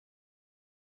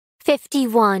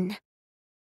51.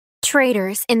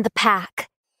 Traitors in the Pack.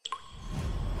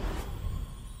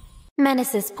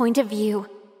 Menace's point of view.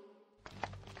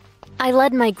 I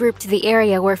led my group to the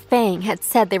area where Fang had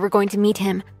said they were going to meet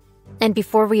him, and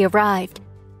before we arrived,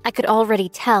 I could already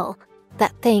tell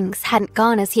that things hadn't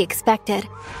gone as he expected.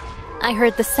 I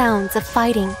heard the sounds of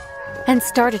fighting and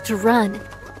started to run,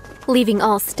 leaving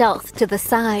all stealth to the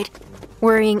side,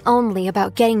 worrying only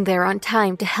about getting there on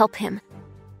time to help him.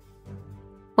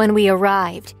 When we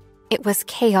arrived, it was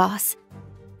chaos,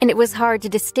 and it was hard to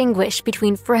distinguish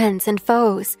between friends and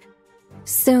foes.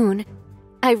 Soon,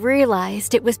 I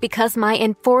realized it was because my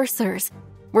enforcers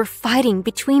were fighting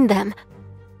between them,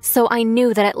 so I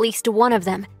knew that at least one of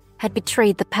them had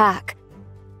betrayed the pack.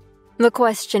 The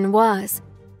question was,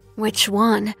 which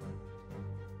one?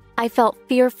 I felt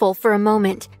fearful for a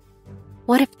moment.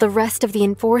 What if the rest of the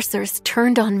enforcers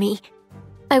turned on me?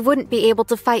 I wouldn't be able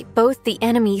to fight both the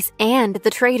enemies and the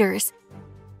traitors.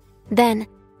 Then,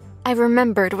 I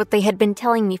remembered what they had been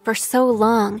telling me for so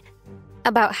long,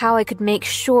 about how I could make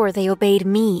sure they obeyed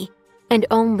me, and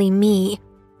only me.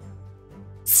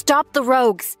 "Stop the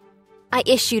rogues!" I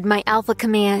issued my alpha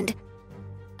command.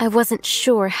 I wasn't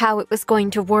sure how it was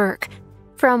going to work.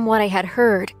 From what I had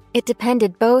heard, it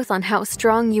depended both on how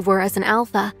strong you were as an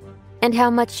alpha, and how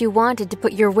much you wanted to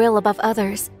put your will above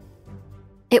others.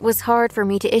 It was hard for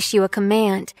me to issue a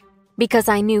command, because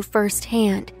I knew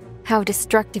firsthand how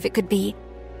destructive it could be.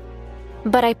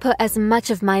 But I put as much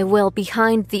of my will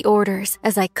behind the orders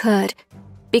as I could,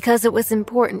 because it was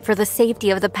important for the safety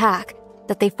of the pack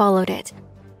that they followed it.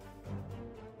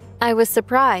 I was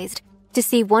surprised to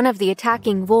see one of the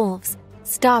attacking wolves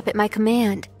stop at my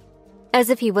command, as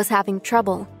if he was having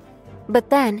trouble. But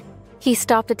then, he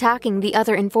stopped attacking the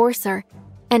other enforcer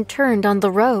and turned on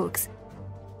the rogues.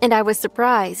 And I was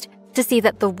surprised to see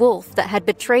that the wolf that had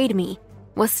betrayed me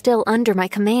was still under my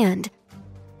command.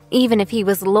 Even if he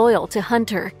was loyal to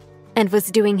Hunter and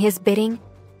was doing his bidding,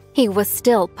 he was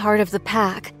still part of the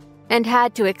pack and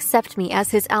had to accept me as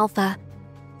his alpha.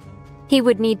 He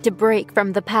would need to break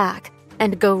from the pack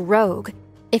and go rogue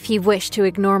if he wished to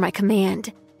ignore my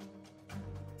command.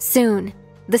 Soon,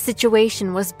 the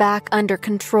situation was back under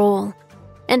control,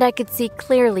 and I could see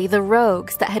clearly the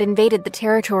rogues that had invaded the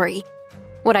territory.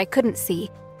 What I couldn't see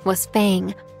was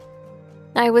Fang.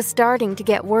 I was starting to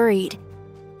get worried,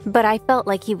 but I felt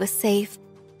like he was safe.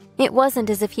 It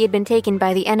wasn't as if he had been taken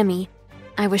by the enemy.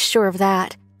 I was sure of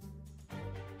that.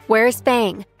 "Where's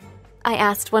Fang?" I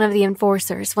asked one of the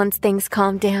enforcers once things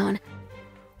calmed down.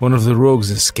 "One of the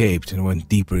rogues escaped and went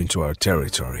deeper into our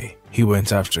territory. He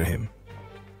went after him,"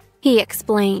 he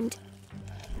explained.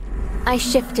 I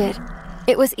shifted.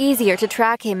 It was easier to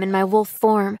track him in my wolf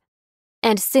form,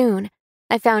 and soon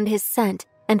I found his scent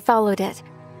and followed it.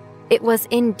 It was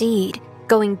indeed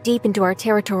going deep into our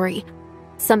territory,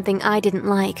 something I didn't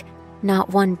like, not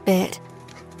one bit.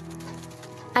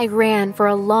 I ran for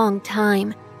a long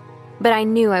time, but I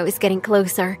knew I was getting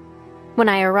closer. When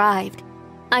I arrived,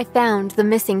 I found the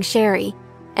missing Sherry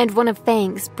and one of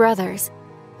Fang's brothers,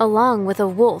 along with a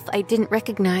wolf I didn't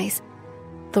recognize,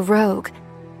 the rogue.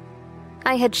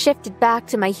 I had shifted back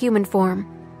to my human form,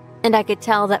 and I could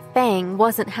tell that Fang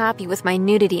wasn't happy with my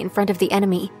nudity in front of the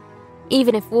enemy,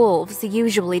 even if wolves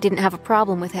usually didn't have a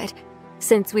problem with it,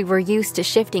 since we were used to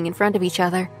shifting in front of each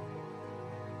other.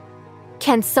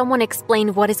 "Can someone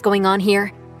explain what is going on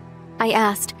here?" I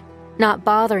asked, not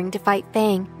bothering to fight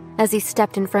Fang as he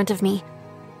stepped in front of me.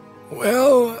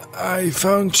 "Well, I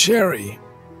found Sherry,"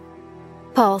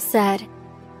 Paul said.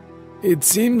 "It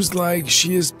seems like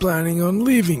she is planning on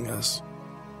leaving us."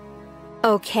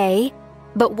 "Okay,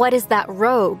 but what is that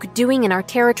rogue doing in our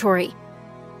territory?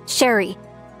 Sherry,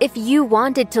 if you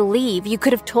wanted to leave, you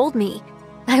could have told me.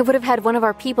 I would have had one of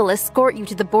our people escort you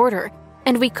to the border,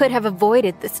 and we could have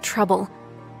avoided this trouble."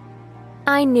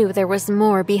 I knew there was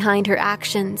more behind her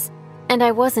actions, and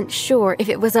I wasn't sure if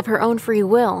it was of her own free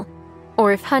will,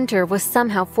 or if Hunter was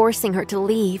somehow forcing her to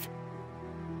leave.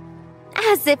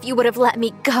 "As if you would have let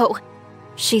me go,"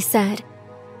 she said.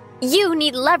 "You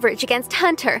need leverage against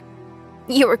Hunter.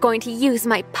 You were going to use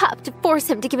my pup to force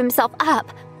him to give himself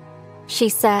up," she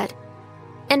said,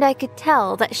 and I could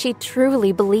tell that she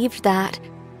truly believed that.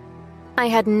 I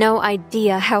had no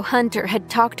idea how Hunter had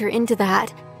talked her into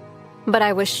that, but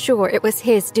I was sure it was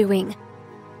his doing.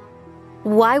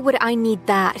 Why would I need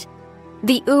that?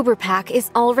 The Uber Pack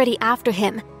is already after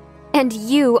him, and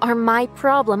you are my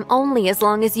problem only as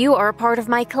long as you are a part of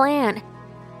my clan.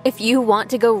 If you want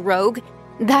to go rogue,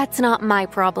 that's not my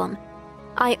problem.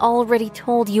 I already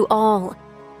told you all.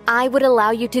 I would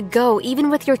allow you to go even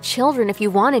with your children if you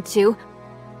wanted to.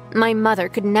 My mother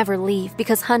could never leave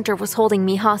because Hunter was holding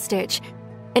me hostage.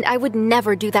 and I would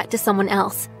never do that to someone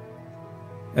else.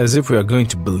 As if we are going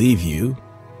to believe you.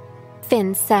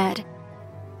 Finn said.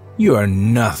 You are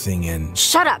nothing and...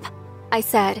 Shut up, I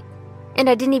said, and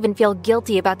I didn't even feel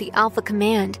guilty about the alpha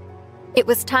command. It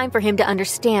was time for him to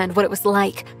understand what it was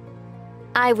like.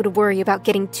 I would worry about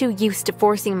getting too used to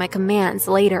forcing my commands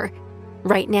later.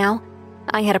 Right now,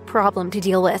 I had a problem to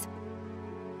deal with.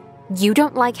 You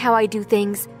don't like how I do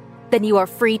things? Then you are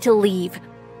free to leave.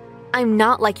 I'm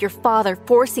not like your father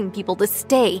forcing people to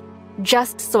stay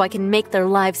just so I can make their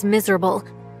lives miserable.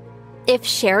 If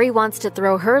Sherry wants to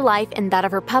throw her life and that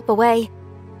of her pup away,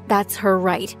 that's her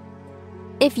right.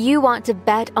 If you want to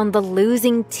bet on the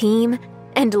losing team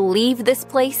and leave this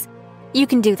place, you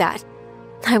can do that.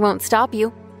 I won't stop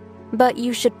you. But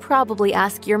you should probably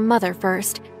ask your mother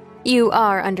first. You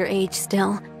are underage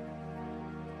still.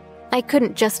 I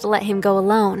couldn't just let him go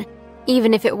alone,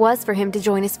 even if it was for him to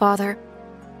join his father.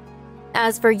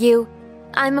 As for you,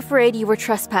 I'm afraid you were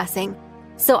trespassing,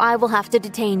 so I will have to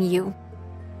detain you.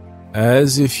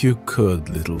 As if you could,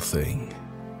 little thing.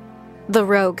 The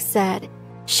rogue said,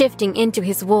 shifting into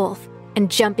his wolf and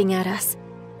jumping at us.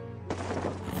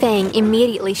 Fang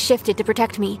immediately shifted to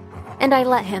protect me, and I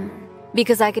let him,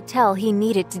 because I could tell he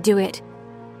needed to do it.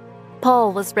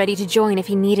 Paul was ready to join if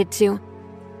he needed to.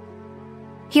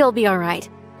 He'll be all right,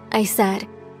 I said,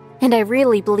 and I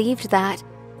really believed that.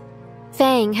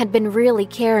 Fang had been really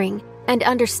caring and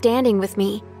understanding with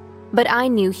me, but I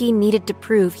knew he needed to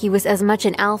prove he was as much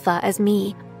an alpha as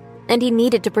me, and he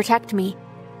needed to protect me,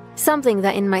 something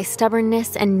that in my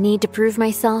stubbornness and need to prove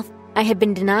myself, I had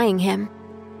been denying him.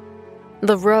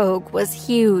 The rogue was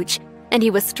huge, and he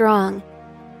was strong,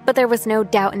 but there was no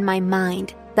doubt in my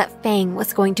mind that Fang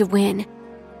was going to win.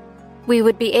 We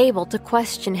would be able to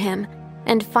question him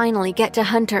and finally get to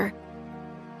Hunter.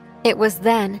 It was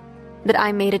then that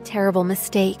I made a terrible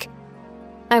mistake.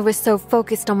 I was so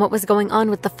focused on what was going on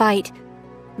with the fight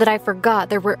that I forgot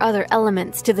there were other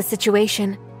elements to the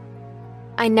situation.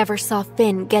 I never saw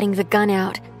Finn getting the gun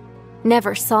out,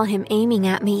 never saw him aiming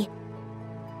at me.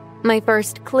 My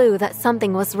first clue that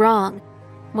something was wrong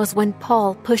was when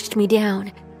Paul pushed me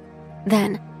down.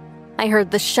 Then, I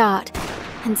heard the shot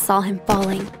and saw him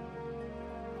falling.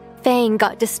 Fang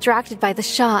got distracted by the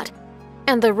shot,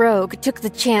 and the rogue took the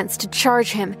chance to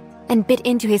charge him and bit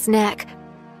into his neck.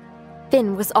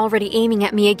 Finn was already aiming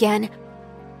at me again.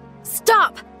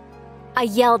 Stop! I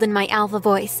yelled in my alpha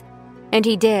voice, and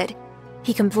he did.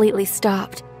 He completely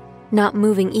stopped, not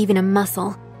moving even a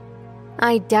muscle.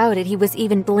 I doubted he was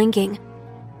even blinking.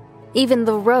 Even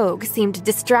the rogue seemed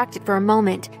distracted for a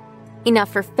moment,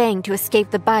 enough for Fang to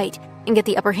escape the bite and get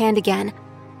the upper hand again.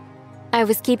 I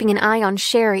was keeping an eye on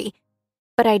Sherry,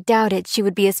 but I doubted she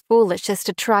would be as foolish as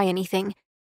to try anything,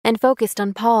 and focused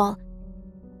on Paul.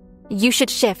 You should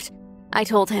shift, I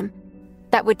told him.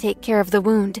 That would take care of the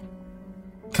wound.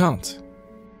 Can't.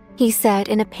 He said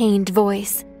in a pained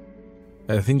voice.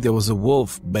 I think there was a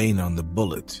wolf bane on the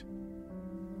bullet.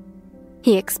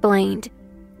 He explained.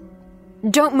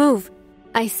 Don't move,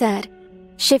 I said,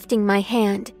 shifting my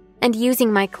hand and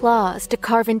using my claws to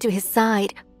carve into his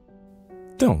side.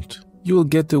 Don't. You will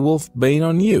get the wolf bane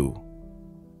on you.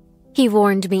 He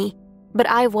warned me, but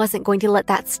I wasn't going to let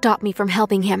that stop me from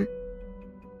helping him.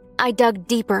 I dug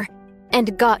deeper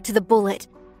and got to the bullet.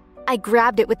 I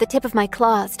grabbed it with the tip of my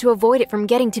claws to avoid it from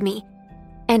getting to me,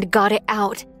 and got it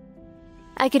out.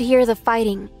 I could hear the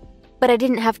fighting, but I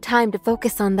didn't have time to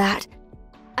focus on that.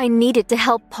 I needed to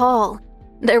help Paul.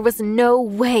 There was no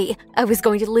way I was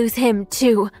going to lose him,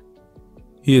 too.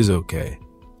 He is okay.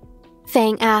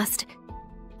 Fang asked.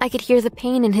 I could hear the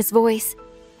pain in his voice.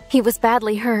 He was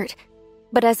badly hurt,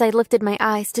 but as I lifted my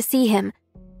eyes to see him,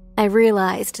 I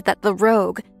realized that the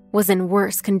rogue was in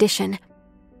worse condition.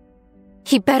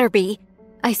 He better be,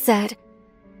 I said.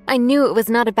 I knew it was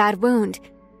not a bad wound.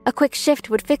 A quick shift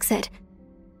would fix it.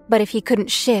 But if he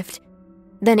couldn't shift,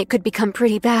 then it could become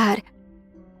pretty bad.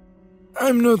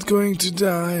 I'm not going to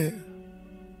die.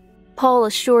 Paul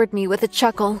assured me with a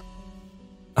chuckle.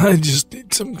 I just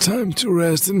need some time to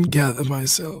rest and gather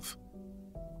myself.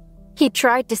 He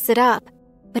tried to sit up,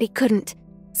 but he couldn't,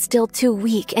 still too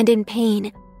weak and in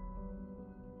pain.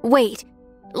 Wait,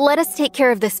 let us take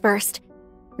care of this first.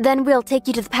 Then we'll take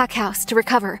you to the pack house to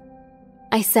recover,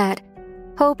 I said,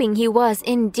 hoping he was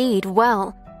indeed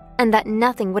well, and that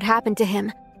nothing would happen to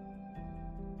him.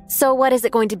 So what is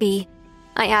it going to be?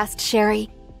 I asked Sherry.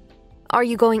 Are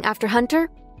you going after Hunter,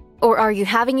 or are you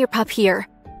having your pup here?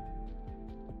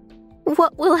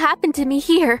 What will happen to me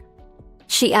here?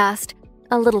 She asked,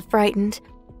 a little frightened.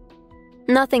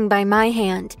 Nothing by my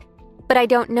hand, but I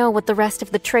don't know what the rest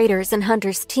of the traders and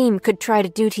Hunter's team could try to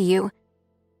do to you.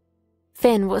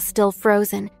 Finn was still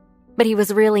frozen, but he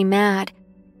was really mad.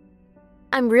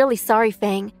 "I'm really sorry,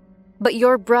 Fang, but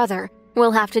your brother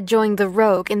will have to join the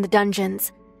rogue in the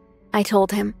dungeons," I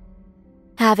told him.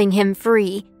 "Having him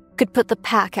free could put the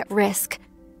pack at risk,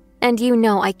 and you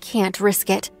know I can't risk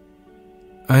it."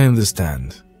 "I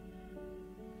understand,"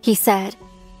 he said,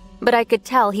 but I could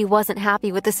tell he wasn't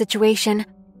happy with the situation.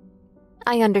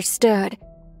 I understood,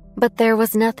 but there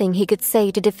was nothing he could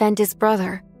say to defend his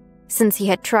brother, since he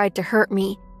had tried to hurt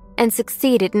me and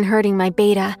succeeded in hurting my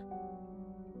beta.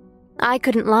 I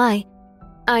couldn't lie.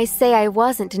 I say I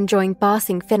wasn't enjoying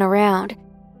bossing Finn around,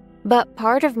 but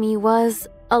part of me was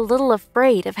a little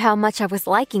afraid of how much I was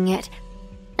liking it,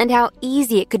 and how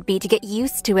easy it could be to get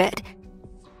used to it.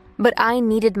 But I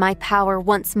needed my power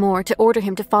once more to order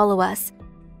him to follow us,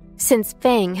 since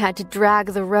Fang had to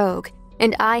drag the rogue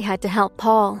and I had to help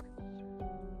Paul.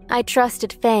 I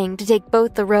trusted Fang to take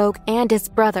both the rogue and his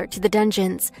brother to the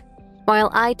dungeons, while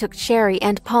I took Sherry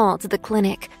and Paul to the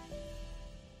clinic.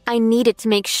 I needed to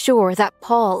make sure that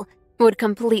Paul would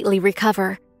completely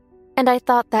recover, and I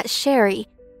thought that Sherry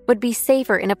would be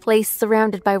safer in a place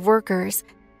surrounded by workers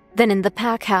than in the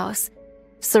pack house,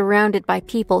 surrounded by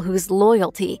people whose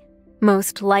loyalty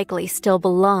most likely still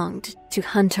belonged to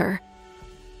Hunter.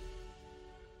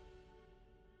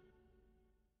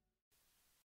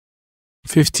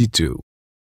 '52.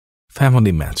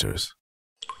 Family Matters.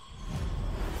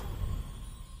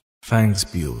 Fang's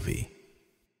POV.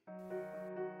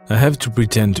 I have to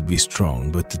pretend to be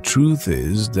strong, but the truth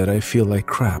is that I feel like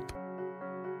crap.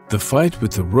 The fight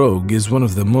with the rogue is one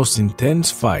of the most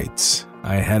intense fights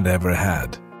I had ever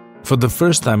had. For the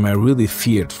first time, I really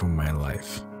feared for my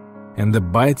life, and the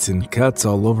bites and cuts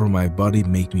all over my body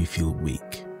make me feel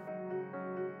weak.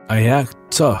 I act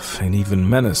tough and even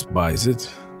menaced by it,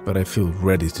 but I feel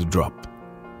ready to drop.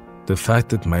 The fact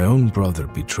that my own brother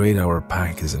betrayed our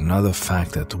pack is another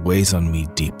fact that weighs on me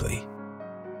deeply.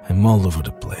 I'm all over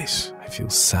the place. I feel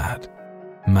sad,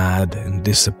 mad, and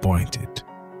disappointed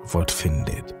of what Finn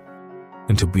did.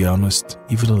 And to be honest,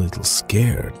 even a little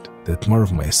scared that more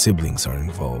of my siblings are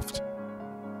involved.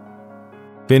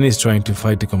 Finn is trying to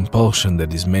fight the compulsion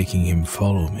that is making him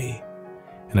follow me,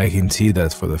 and I can see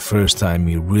that for the first time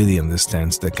he really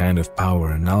understands the kind of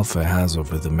power an alpha has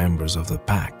over the members of the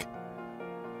pack.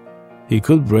 He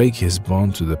could break his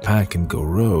bond to the pack and go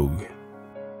rogue.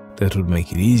 That would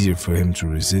make it easier for him to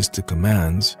resist the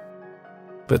commands,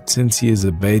 but since he is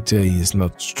a beta, he is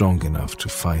not strong enough to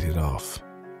fight it off.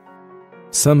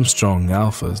 Some strong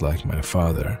alphas, like my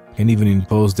father, can even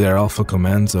impose their alpha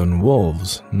commands on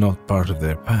wolves not part of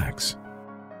their packs.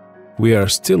 We are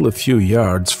still a few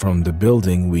yards from the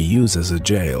building we use as a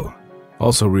jail,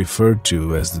 also referred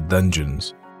to as the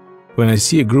dungeons. When I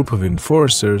see a group of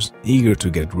enforcers eager to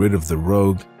get rid of the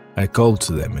rogue, I call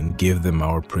to them and give them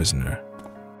our prisoner.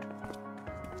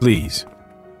 Please,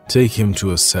 take him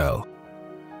to a cell.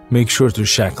 Make sure to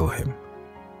shackle him.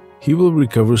 He will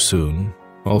recover soon.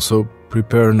 Also,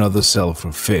 prepare another cell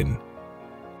for Finn.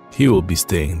 He will be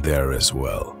staying there as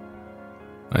well,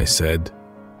 I said.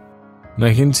 And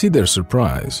I can see their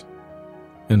surprise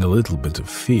and a little bit of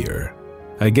fear.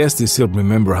 I guess they still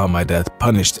remember how my dad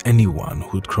punished anyone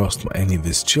who'd crossed any of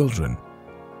his children.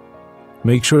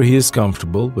 Make sure he is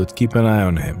comfortable, but keep an eye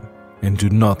on him and do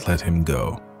not let him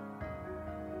go.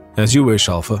 As you wish,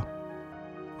 Alpha,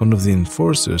 one of the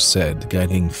enforcers said,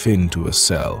 guiding Finn to a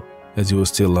cell, as he was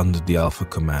still under the Alpha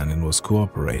command and was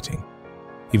cooperating,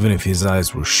 even if his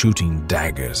eyes were shooting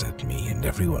daggers at me and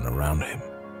everyone around him.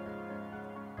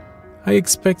 I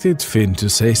expected Finn to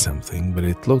say something, but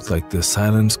it looked like the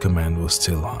silence command was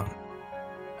still on.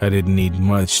 I didn't need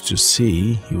much to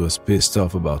see he was pissed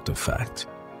off about the fact.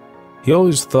 He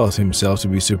always thought himself to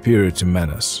be superior to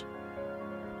Menace,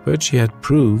 but she had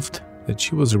proved that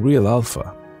she was a real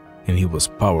alpha, and he was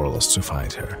powerless to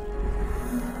fight her.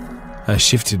 I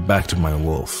shifted back to my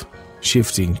wolf,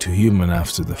 shifting to human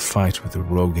after the fight with the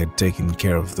rogue had taken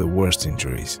care of the worst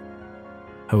injuries.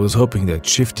 I was hoping that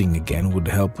shifting again would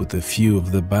help with a few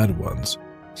of the bad ones,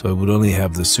 so I would only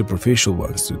have the superficial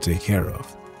ones to take care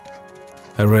of.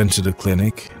 I ran to the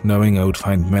clinic, knowing I would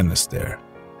find Menace there,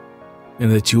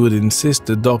 and that you would insist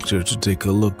the doctor to take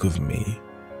a look of me.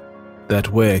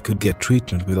 That way I could get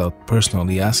treatment without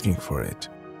personally asking for it.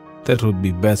 That would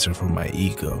be better for my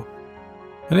ego.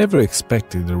 I never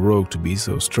expected the rogue to be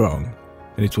so strong,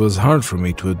 and it was hard for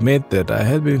me to admit that I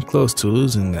had been close to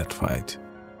losing that fight.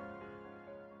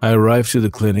 I arrived to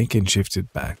the clinic and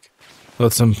shifted back,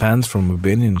 got some pants from a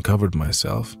bin and covered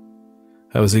myself.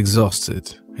 I was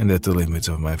exhausted and at the limit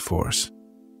of my force.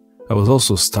 I was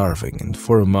also starving and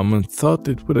for a moment thought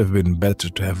it would have been better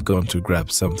to have gone to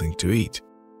grab something to eat.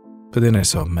 But then I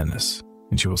saw Menace,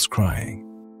 and she was crying.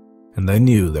 And I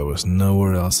knew there was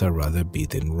nowhere else I'd rather be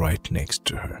than right next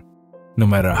to her, no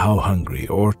matter how hungry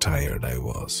or tired I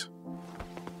was.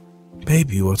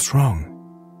 "Baby, what's wrong?"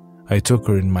 I took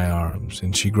her in my arms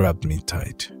and she grabbed me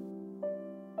tight.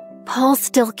 Paul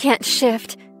still can't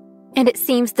shift, and it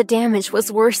seems the damage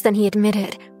was worse than he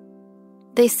admitted.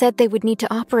 They said they would need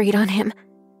to operate on him.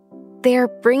 They're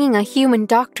bringing a human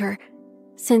doctor,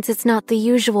 since it's not the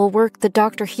usual work the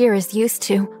doctor here is used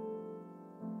to.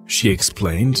 She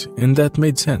explained, and that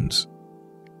made sense.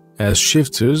 As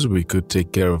shifters, we could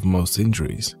take care of most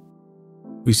injuries.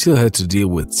 We still had to deal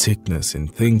with sickness and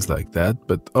things like that,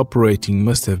 but operating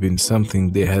must have been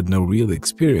something they had no real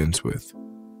experience with.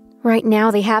 Right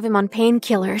now they have him on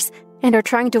painkillers and are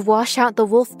trying to wash out the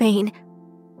wolf pain.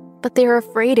 But they're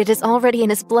afraid it is already in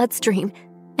his bloodstream,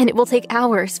 and it will take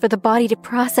hours for the body to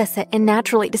process it and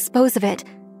naturally dispose of it.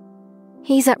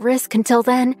 He's at risk until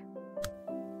then.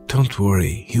 "Don't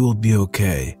worry, he will be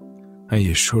okay," I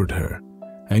assured her.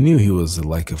 I knew he was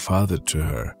like a father to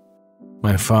her.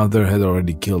 My father had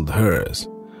already killed hers.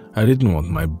 I didn't want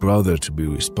my brother to be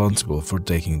responsible for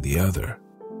taking the other.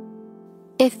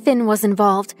 If Finn was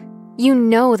involved, you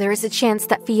know there is a chance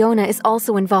that Fiona is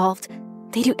also involved.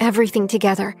 They do everything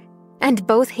together, and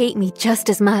both hate me just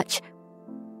as much.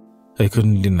 I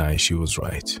couldn't deny she was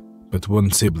right, but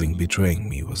one sibling betraying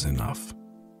me was enough.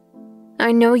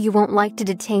 I know you won't like to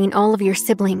detain all of your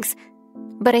siblings,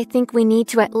 but I think we need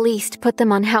to at least put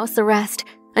them on house arrest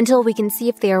until we can see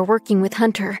if they are working with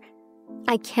Hunter.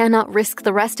 I cannot risk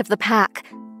the rest of the pack.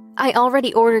 I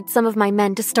already ordered some of my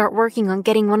men to start working on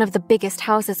getting one of the biggest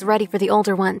houses ready for the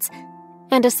older ones,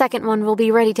 and a second one will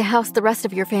be ready to house the rest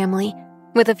of your family,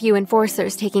 with a few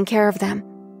enforcers taking care of them.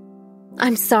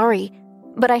 I'm sorry,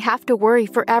 but I have to worry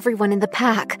for everyone in the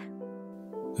pack.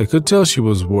 I could tell she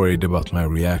was worried about my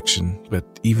reaction,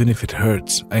 but even if it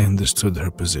hurts, I understood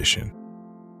her position.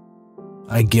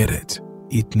 I get it.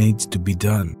 It needs to be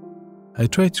done. I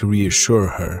tried to reassure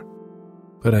her,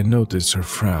 but I noticed her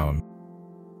frown.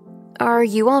 Are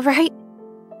you all right?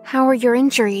 How are your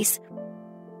injuries?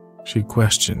 She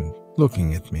questioned,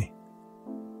 looking at me.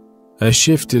 I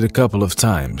shifted a couple of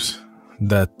times.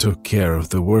 That took care of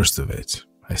the worst of it,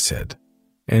 I said.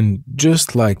 And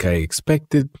just like I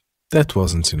expected, that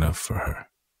wasn't enough for her.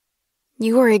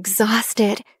 You were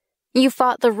exhausted. You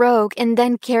fought the rogue and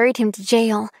then carried him to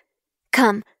jail.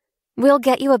 Come, we'll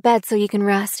get you a bed so you can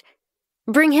rest.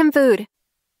 Bring him food.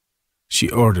 She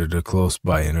ordered a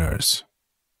close-by nurse.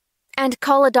 And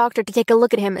call a doctor to take a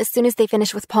look at him as soon as they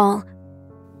finish with Paul.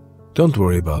 Don't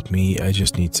worry about me, I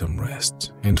just need some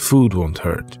rest, and food won't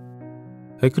hurt.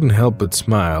 I couldn't help but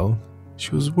smile.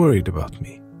 She was worried about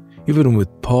me. Even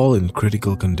with Paul in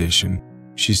critical condition,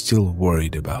 she's still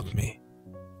worried about me.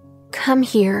 Come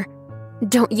here.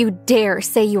 Don't you dare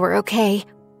say you are okay.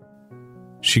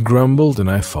 She grumbled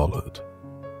and I followed.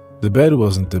 The bed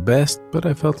wasn't the best, but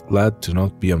I felt glad to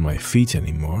not be on my feet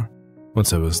anymore.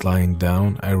 Once I was lying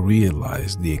down, I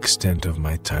realized the extent of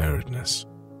my tiredness.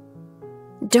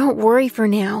 Don't worry for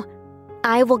now.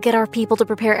 I will get our people to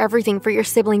prepare everything for your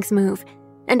siblings' move,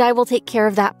 and I will take care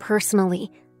of that personally.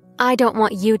 I don't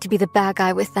want you to be the bad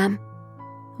guy with them.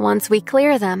 Once we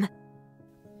clear them...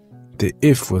 The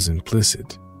if was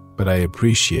implicit, but I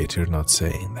appreciate her not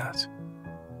saying that.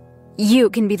 You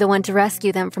can be the one to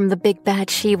rescue them from the big bad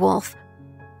she-wolf.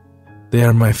 They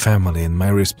are my family and my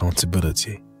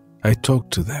responsibility. I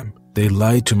talked to them. They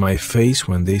lied to my face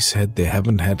when they said they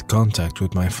haven't had contact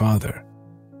with my father.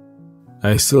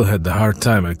 I still had a hard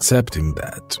time accepting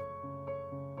that.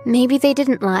 Maybe they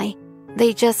didn't lie.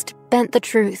 They just bent the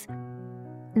truth.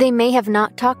 They may have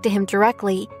not talked to him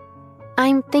directly.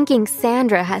 I'm thinking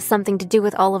Sandra has something to do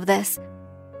with all of this.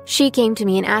 She came to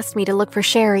me and asked me to look for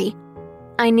Sherry.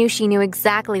 I knew she knew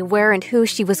exactly where and who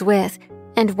she was with,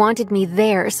 and wanted me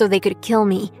there so they could kill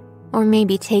me, or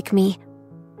maybe take me.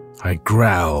 I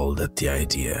growled at the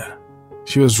idea.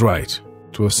 She was right.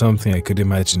 It was something I could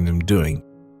imagine them doing.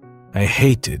 I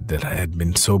hated that I had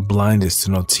been so blind as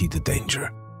to not see the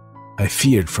danger. I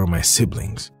feared for my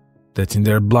siblings, that in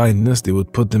their blindness they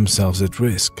would put themselves at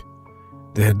risk.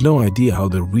 They had no idea how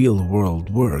the real world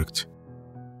worked.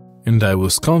 And I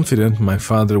was confident my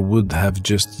father would have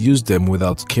just used them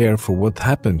without care for what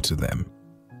happened to them.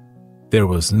 There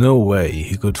was no way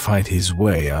he could fight his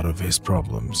way out of his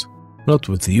problems. Not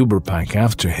with the Uber pack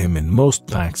after him and most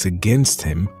packs against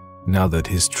him, now that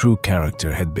his true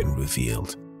character had been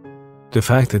revealed. The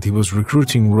fact that he was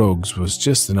recruiting rogues was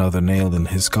just another nail in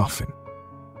his coffin.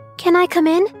 Can I come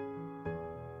in?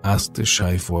 Asked a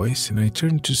shy voice, and I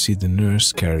turned to see the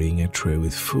nurse carrying a tray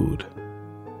with food.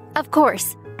 Of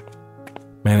course.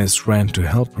 Menace ran to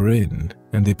help her in,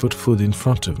 and they put food in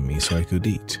front of me so I could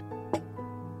eat.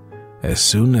 As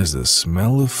soon as the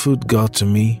smell of food got to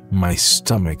me, my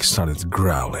stomach started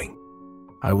growling.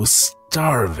 I was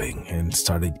starving and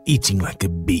started eating like a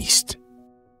beast.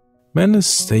 Menace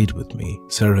stayed with me,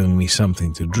 serving me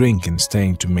something to drink and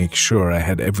staying to make sure I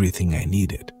had everything I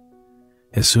needed.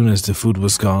 As soon as the food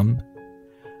was gone,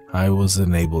 I was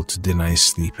unable to deny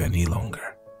sleep any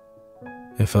longer.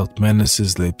 I felt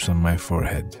Menace's lips on my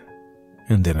forehead,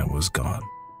 and then I was gone.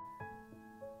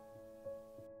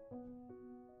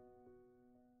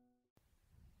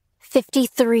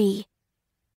 '53.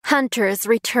 Hunter's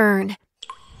Return.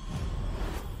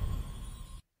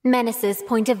 Menace's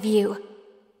point of view.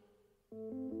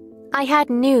 I had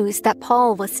news that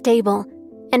Paul was stable,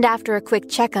 and after a quick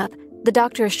checkup, the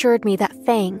doctor assured me that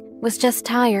Fang was just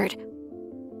tired.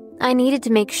 I needed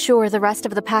to make sure the rest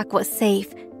of the pack was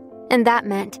safe, and that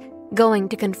meant going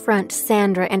to confront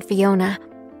Sandra and Fiona.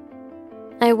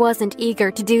 I wasn't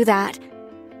eager to do that,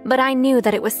 but I knew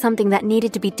that it was something that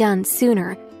needed to be done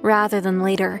sooner rather than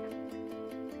later.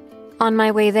 On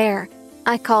my way there,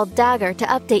 I called Dagger to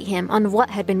update him on what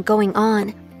had been going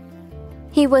on.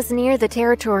 He was near the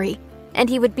territory, and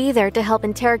he would be there to help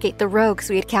interrogate the rogues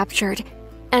we had captured,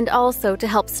 and also to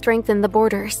help strengthen the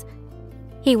borders.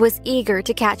 He was eager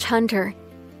to catch Hunter,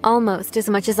 almost as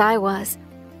much as I was.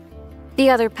 The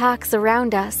other packs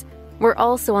around us were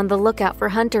also on the lookout for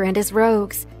Hunter and his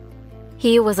rogues.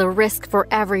 He was a risk for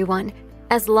everyone,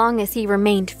 as long as he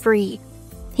remained free.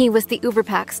 He was the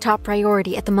Uberpack's top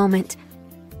priority at the moment.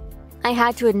 I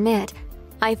had to admit,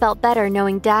 I felt better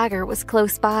knowing Dagger was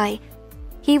close by.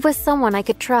 He was someone I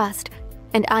could trust,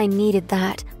 and I needed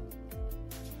that.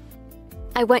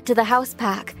 I went to the house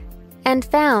pack and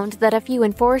found that a few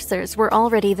enforcers were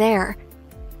already there.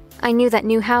 I knew that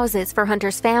new houses for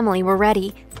Hunter's family were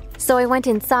ready, so I went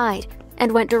inside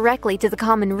and went directly to the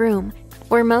common room,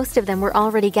 where most of them were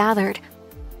already gathered.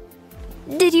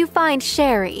 "Did you find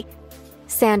Sherry?"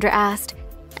 Sandra asked,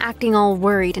 acting all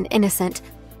worried and innocent.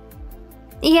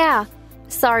 "Yeah,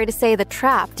 sorry to say the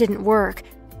trap didn't work.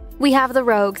 We have the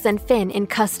rogues and Finn in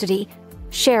custody.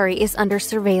 Sherry is under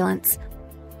surveillance."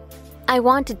 I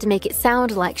wanted to make it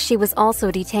sound like she was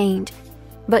also detained,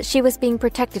 but she was being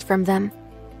protected from them.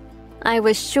 I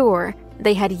was sure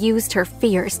they had used her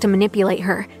fears to manipulate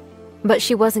her, but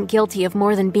she wasn't guilty of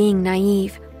more than being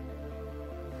naive.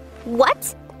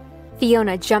 "What?"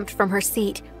 Fiona jumped from her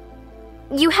seat.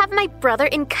 "You have my brother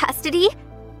in custody?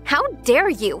 How dare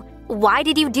you? Why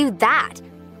did you do that?"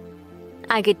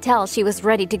 I could tell she was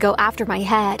ready to go after my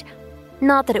head.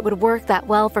 Not that it would work that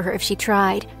well for her if she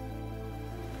tried.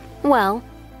 Well,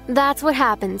 that's what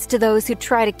happens to those who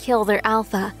try to kill their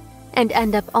alpha and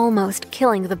end up almost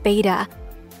killing the beta,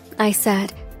 I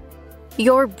said.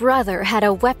 "Your brother had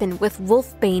a weapon with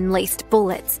wolfbane-laced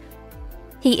bullets.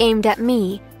 He aimed at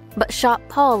me, but shot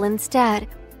Paul instead.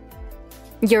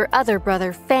 Your other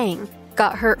brother, Fang,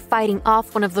 got hurt fighting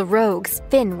off one of the rogues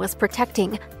Finn was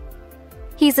protecting.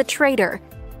 He's a traitor.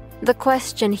 The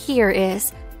question here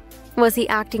is, was he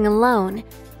acting alone?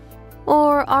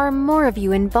 Or are more of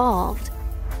you involved?"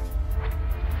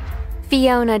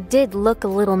 Fiona did look a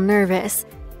little nervous,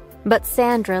 but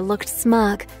Sandra looked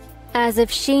smug, as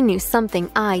if she knew something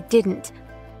I didn't.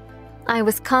 I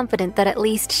was confident that at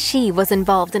least she was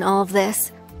involved in all of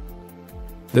this.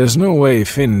 "There's no way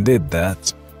Finn did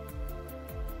that,"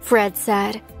 Fred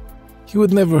said. "He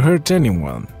would never hurt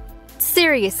anyone."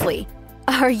 "Seriously?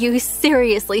 Are you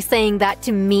seriously saying that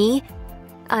to me?"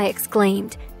 I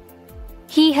exclaimed.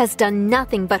 "He has done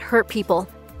nothing but hurt people.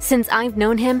 Since I've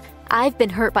known him, I've been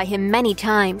hurt by him many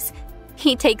times.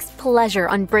 He takes pleasure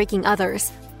on breaking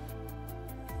others."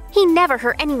 "He never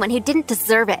hurt anyone who didn't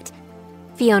deserve it,"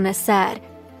 Fiona said,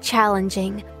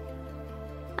 challenging.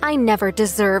 "I never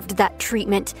deserved that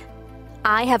treatment.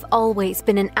 I have always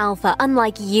been an alpha,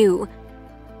 unlike you.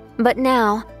 But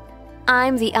now,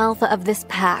 I'm the alpha of this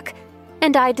pack,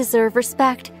 and I deserve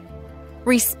respect.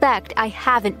 Respect I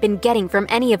haven't been getting from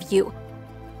any of you.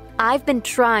 I've been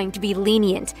trying to be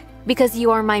lenient because you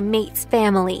are my mate's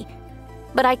family,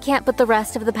 but I can't put the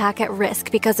rest of the pack at risk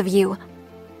because of you.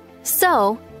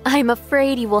 So, I'm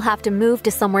afraid you will have to move to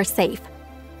somewhere safe."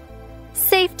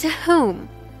 "Safe to whom?"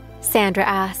 Sandra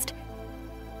asked.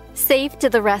 "Safe to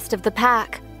the rest of the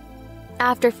pack.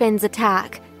 After Finn's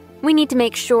attack, we need to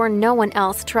make sure no one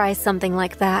else tries something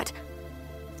like that.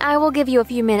 I will give you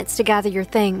a few minutes to gather your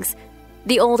things.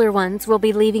 The older ones will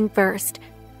be leaving first.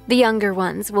 The younger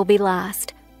ones will be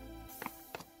last."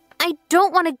 "I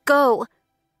don't want to go,"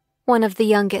 one of the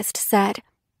youngest said.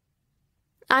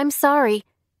 "I'm sorry.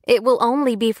 It will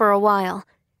only be for a while,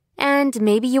 and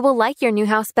maybe you will like your new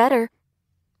house better.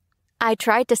 I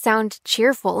tried to sound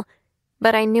cheerful,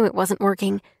 but I knew it wasn't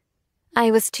working.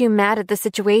 I was too mad at the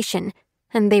situation,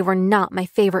 and they were not my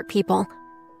favorite people.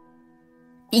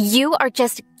 You are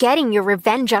just getting your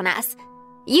revenge on us.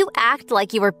 You act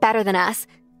like you are better than us,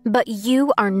 but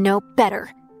you are no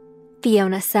better,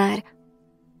 Fiona said.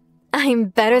 I'm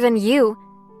better than you.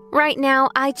 Right now,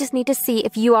 I just need to see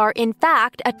if you are in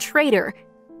fact a traitor,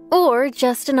 or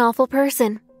just an awful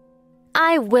person.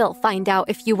 I will find out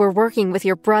if you were working with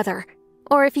your brother,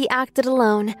 or if he acted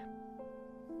alone.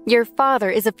 Your father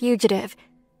is a fugitive,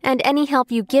 and any help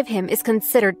you give him is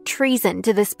considered treason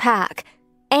to this pack,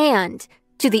 and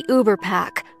to the Uber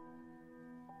pack.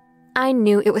 I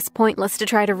knew it was pointless to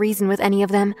try to reason with any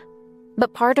of them,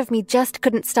 but part of me just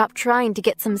couldn't stop trying to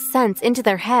get some sense into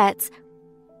their heads.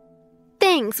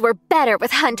 Things were better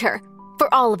with Hunter,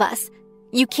 for all of us.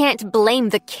 You can't blame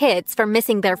the kids for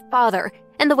missing their father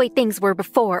and the way things were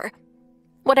before.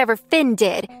 Whatever Finn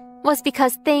did was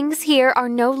because things here are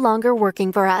no longer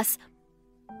working for us,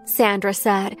 Sandra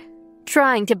said,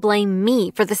 trying to blame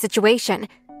me for the situation,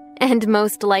 and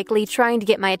most likely trying to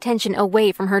get my attention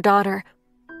away from her daughter.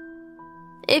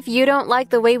 If you don't like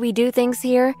the way we do things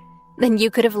here, then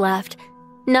you could have left.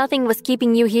 Nothing was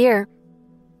keeping you here.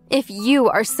 If you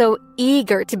are so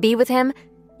eager to be with him,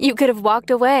 you could have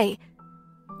walked away.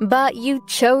 But you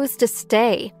chose to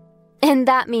stay, and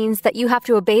that means that you have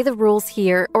to obey the rules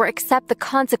here or accept the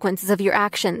consequences of your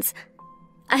actions.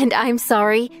 And I'm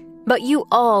sorry, but you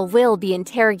all will be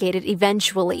interrogated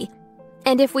eventually.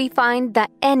 And if we find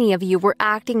that any of you were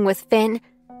acting with Finn,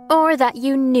 or that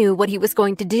you knew what he was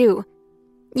going to do,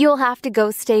 you'll have to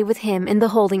go stay with him in the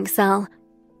holding cell.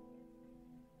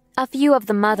 A few of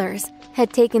the mothers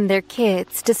had taken their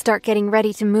kids to start getting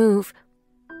ready to move,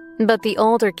 but the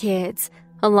older kids,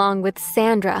 along with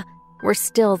Sandra, were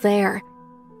still there.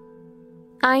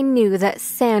 I knew that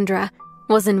Sandra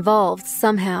was involved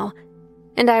somehow,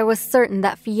 and I was certain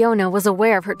that Fiona was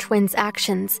aware of her twins'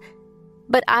 actions,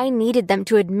 but I needed them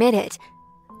to admit it,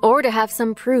 or to have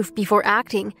some proof before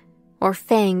acting, or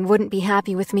Fang wouldn't be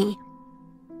happy with me.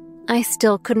 I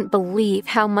still couldn't believe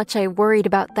how much I worried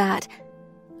about that.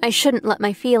 I shouldn't let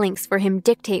my feelings for him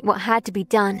dictate what had to be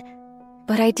done,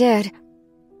 but I did.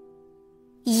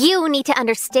 You need to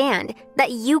understand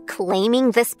that you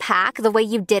claiming this pack the way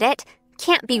you did it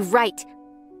can't be right,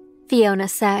 Fiona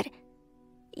said.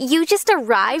 You just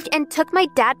arrived and took my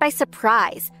dad by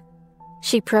surprise,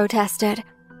 she protested.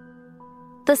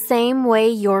 The same way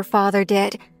your father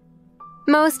did.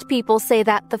 Most people say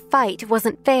that the fight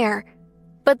wasn't fair,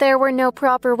 but there were no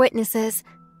proper witnesses.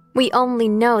 We only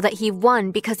know that he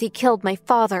won because he killed my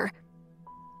father.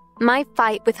 My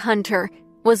fight with Hunter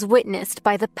was witnessed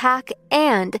by the pack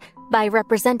and by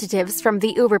representatives from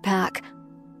the Uber pack.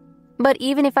 But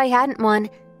even if I hadn't won,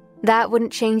 that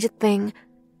wouldn't change a thing.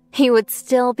 He would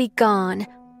still be gone.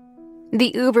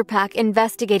 The Uber pack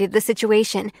investigated the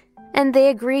situation, and they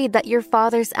agreed that your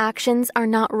father's actions are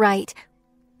not right.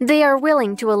 They are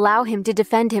willing to allow him to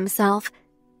defend himself.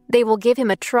 They will give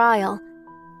him a trial,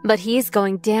 but he's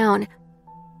going down.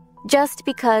 Just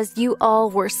because you all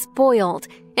were spoiled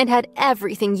and had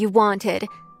everything you wanted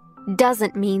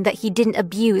doesn't mean that he didn't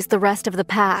abuse the rest of the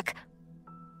pack.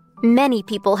 Many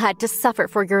people had to suffer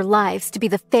for your lives to be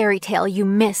the fairy tale you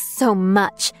miss so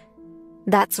much.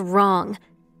 That's wrong.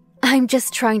 I'm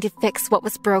just trying to fix what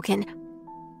was broken.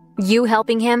 You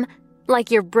helping him,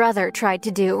 like your brother tried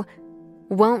to do,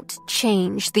 won't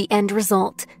change the end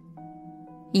result.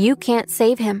 You can't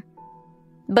save him,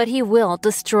 but he will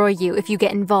destroy you if you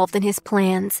get involved in his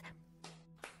plans.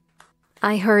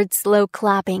 I heard slow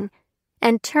clapping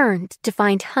and turned to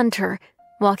find Hunter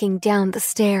walking down the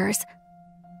stairs.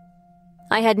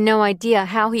 I had no idea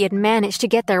how he had managed to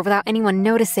get there without anyone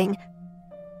noticing.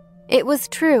 It was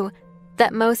true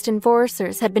that most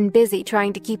enforcers had been busy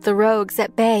trying to keep the rogues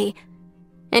at bay,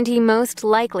 and he most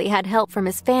likely had help from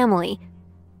his family.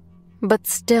 But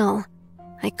still,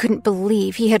 I couldn't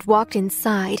believe he had walked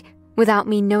inside without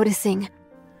me noticing.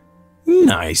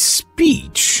 Nice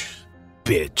speech,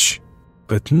 bitch.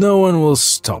 But no one will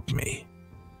stop me,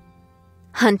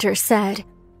 Hunter said.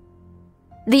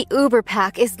 The Uber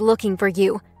pack is looking for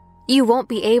you. You won't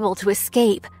be able to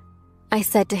escape, I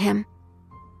said to him.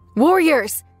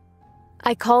 Warriors!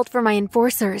 I called for my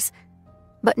enforcers,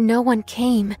 but no one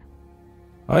came.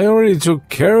 I already took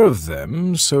care of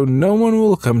them, so no one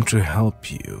will come to help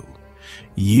you.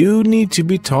 You need to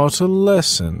be taught a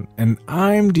lesson, and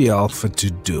I'm the alpha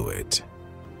to do it,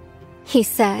 he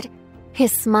said,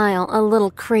 his smile a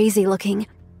little crazy looking.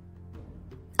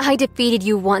 I defeated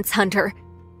you once, Hunter,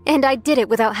 and I did it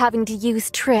without having to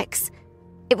use tricks.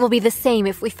 It will be the same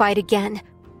if we fight again.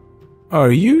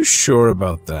 Are you sure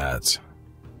about that?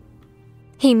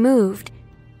 He moved,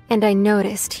 and I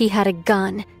noticed he had a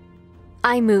gun.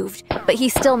 I moved, but he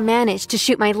still managed to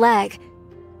shoot my leg.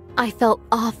 I felt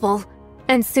awful,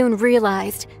 and soon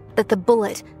realized that the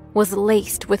bullet was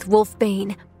laced with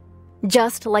wolfbane,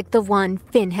 just like the one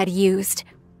Finn had used.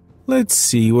 Let's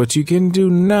see what you can do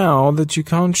now that you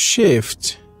can't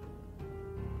shift.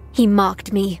 He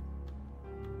mocked me.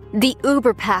 The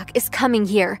Uber pack is coming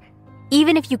here.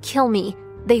 Even if you kill me,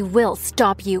 they will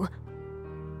stop you.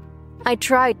 I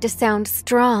tried to sound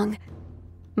strong,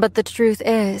 but the truth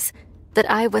is that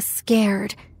I was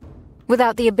scared.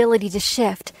 Without the ability to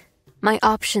shift, my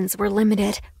options were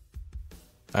limited.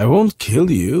 I won't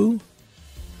kill you,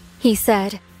 he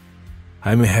said.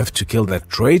 I may have to kill that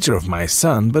traitor of my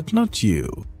son, but not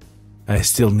you. I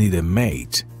still need a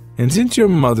mate, and since your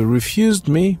mother refused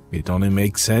me, it only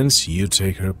makes sense you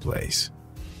take her place.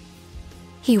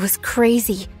 He was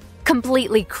crazy,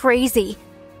 completely crazy,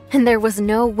 and there was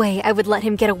no way I would let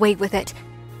him get away with it.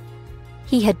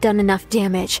 He had done enough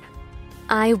damage.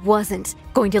 I wasn't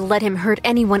going to let him hurt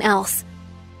anyone else.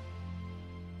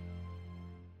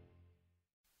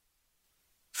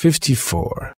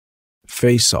 54.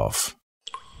 Face Off.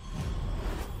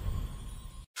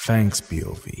 Thanks,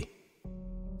 POV.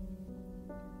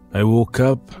 I woke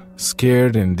up,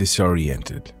 scared and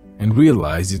disoriented, and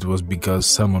realized it was because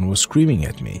someone was screaming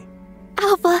at me.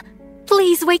 Alpha,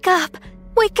 please wake up!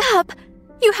 Wake up!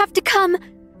 You have to come!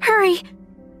 Hurry!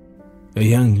 A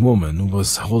young woman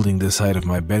was holding the side of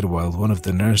my bed while one of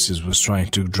the nurses was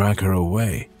trying to drag her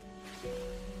away.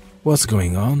 What's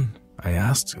going on? I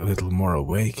asked, a little more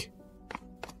awake.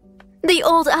 The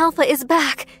old Alpha is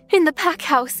back, in the pack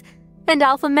house, and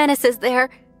Alpha Menace is there,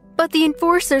 but the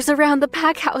enforcers around the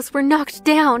pack house were knocked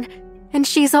down, and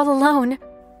she's all alone.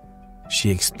 She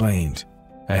explained.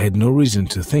 I had no reason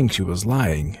to think she was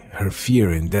lying. Her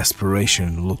fear and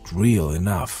desperation looked real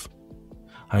enough.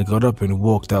 I got up and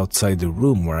walked outside the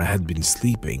room where I had been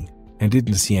sleeping and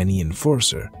didn't see any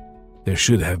enforcer. There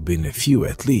should have been a few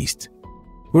at least.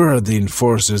 Where are the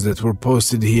enforcers that were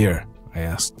posted here? I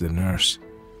asked the nurse.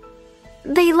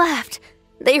 They left.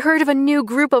 They heard of a new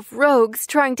group of rogues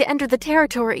trying to enter the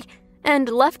territory and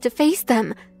left to face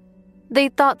them. They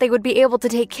thought they would be able to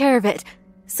take care of it,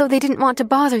 so they didn't want to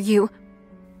bother you.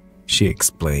 She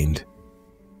explained.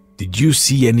 Did you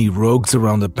see any rogues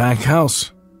around the pack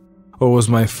house? Or was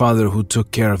my father who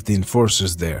took care of the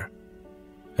enforcers there?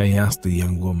 I asked the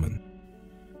young woman.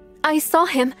 I saw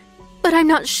him, but I'm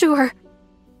not sure,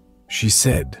 she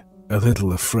said, a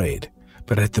little afraid,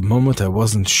 but at the moment I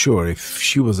wasn't sure if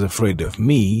she was afraid of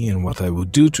me and what I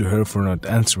would do to her for not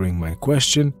answering my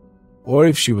question, or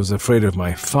if she was afraid of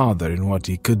my father and what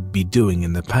he could be doing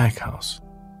in the pack house.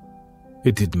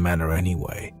 It didn't matter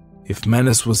anyway. If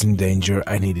Menace was in danger,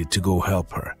 I needed to go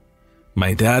help her.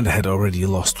 My dad had already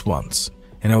lost once,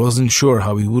 and I wasn't sure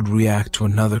how he would react to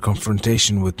another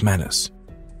confrontation with Menace.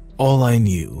 All I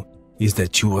knew is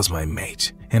that she was my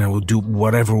mate, and I would do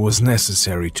whatever was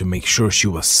necessary to make sure she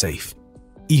was safe,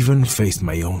 even faced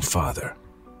my own father.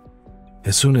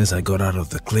 As soon as I got out of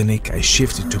the clinic, I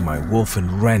shifted to my wolf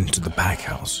and ran to the pack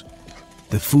house.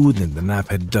 The food and the nap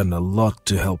had done a lot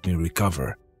to help me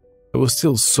recover. I was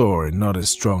still sore and not as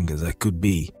strong as I could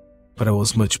be, but I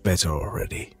was much better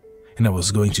already, and I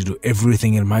was going to do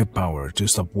everything in my power to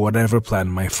stop whatever plan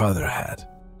my father had.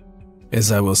 As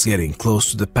I was getting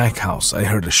close to the pack house, I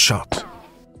heard a shot.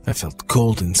 I felt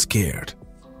cold and scared.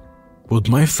 Would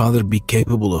my father be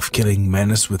capable of killing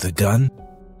Menace with a gun?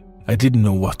 I didn't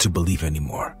know what to believe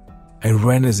anymore. I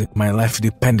ran as if my life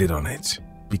depended on it,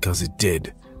 because it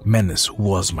did. Menace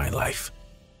was my life.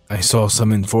 I saw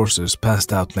some enforcers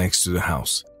passed out next to the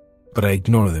house, but I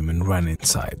ignored them and ran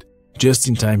inside, just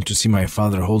in time to see my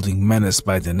father holding Menace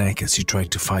by the neck as he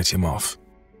tried to fight him off.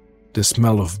 The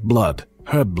smell of blood,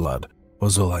 her blood,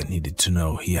 was all I needed to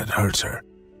know. He had hurt her.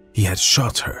 He had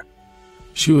shot her.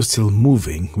 She was still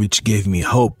moving, which gave me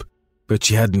hope, but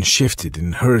she hadn't shifted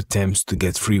and her attempts to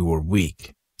get free were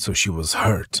weak, so she was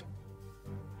hurt.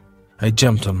 I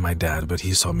jumped on my dad, but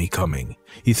he saw me coming.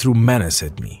 He threw Menace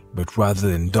at me, but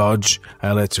rather than dodge,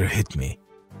 I let her hit me,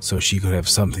 so she could have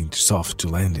something soft to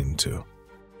land into.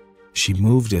 She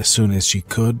moved as soon as she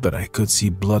could, but I could see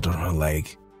blood on her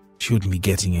leg. She wouldn't be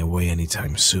getting away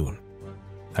anytime soon.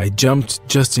 I jumped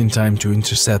just in time to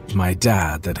intercept my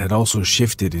dad that had also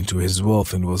shifted into his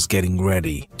wolf and was getting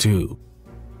ready to...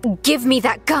 Give me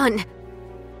that gun!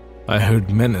 I heard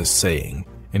Menace saying,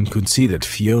 and could see that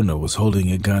Fiona was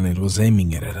holding a gun and was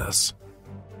aiming it at us.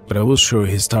 But I was sure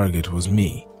his target was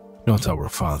me, not our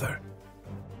father.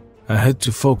 I had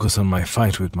to focus on my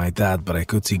fight with my dad, but I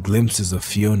could see glimpses of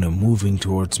Fiona moving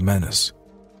towards Menace.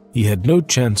 He had no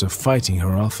chance of fighting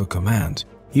her alpha command.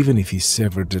 Even if he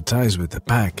severed the ties with the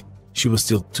pack, she was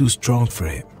still too strong for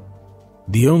him.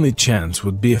 The only chance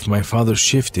would be if my father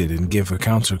shifted and gave a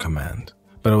counter command,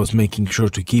 but I was making sure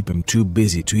to keep him too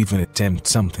busy to even attempt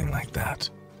something like that.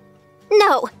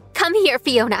 No! Come here,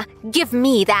 Fiona! Give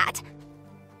me that!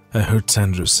 I heard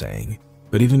Sandra saying,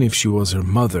 but even if she was her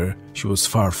mother, she was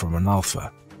far from an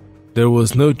alpha. There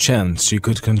was no chance she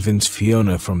could convince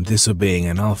Fiona from disobeying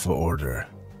an alpha order.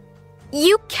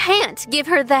 You can't give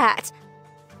her that!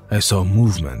 I saw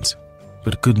movement,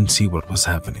 but couldn't see what was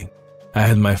happening. I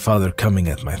had my father coming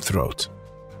at my throat.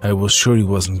 I was sure he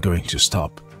wasn't going to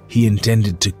stop. He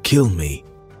intended to kill me.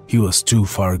 He was too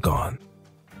far gone.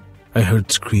 I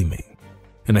heard screaming,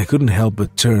 and I couldn't help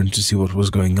but turn to see what was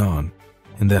going on,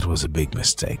 and that was a big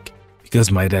mistake,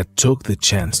 because my dad took the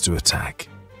chance to attack.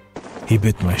 He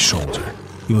bit my shoulder.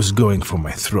 He was going for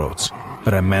my throat,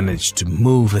 but I managed to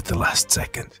move at the last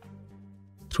second.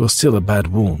 It was still a bad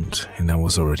wound, and I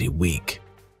was already weak.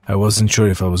 I wasn't sure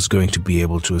if I was going to be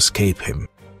able to escape him,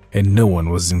 and no one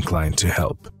was inclined to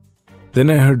help. Then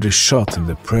I heard a shot and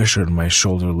the pressure on my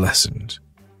shoulder lessened.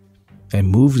 I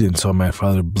moved and saw my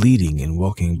father bleeding and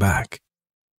walking back.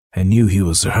 I knew he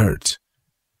was hurt,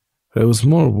 but I was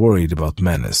more worried about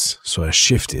Menace, so I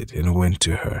shifted and went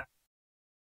to her.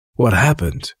 What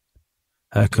happened?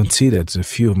 I could see that a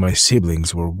few of my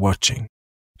siblings were watching,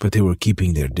 but they were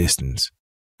keeping their distance.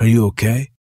 Are you okay?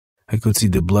 I could see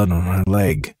the blood on her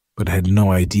leg, but I had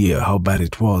no idea how bad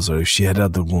it was or if she had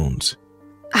other wounds.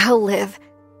 I'll live.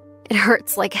 It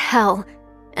hurts like hell,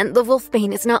 and the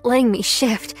wolfbane is not letting me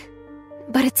shift.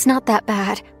 But it's not that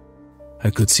bad. I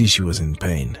could see she was in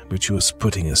pain, but she was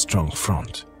putting a strong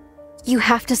front. You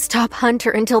have to stop Hunter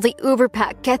until the Uber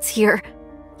pack gets here.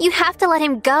 You have to let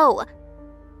him go.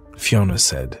 Fiona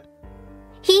said.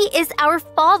 He is our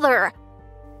father.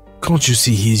 Can't you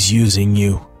see he's using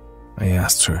you? I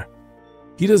asked her.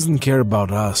 He doesn't care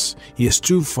about us. He is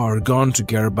too far gone to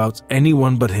care about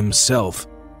anyone but himself.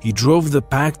 He drove the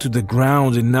pack to the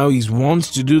ground and now he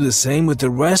wants to do the same with the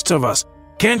rest of us.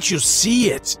 Can't you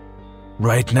see it?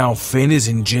 Right now Finn is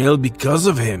in jail because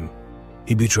of him.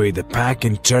 He betrayed the pack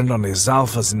and turned on his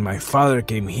alphas, and my father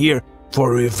came here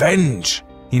for revenge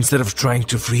instead of trying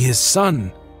to free his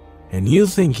son. And you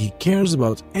think he cares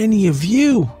about any of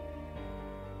you?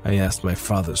 I asked my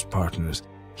father's partners.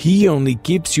 He only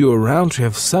keeps you around to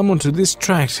have someone to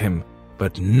distract him,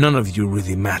 but none of you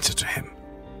really matter to him.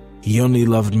 He only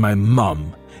loved my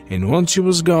mom, and once she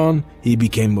was gone, he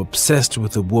became obsessed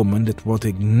with a woman that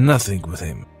wanted nothing with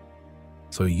him.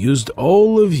 So he used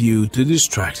all of you to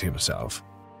distract himself.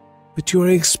 But you are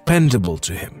expendable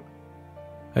to him.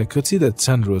 I could see that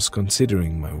Sandra was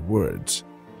considering my words.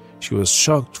 She was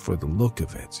shocked for the look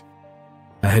of it.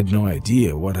 I had no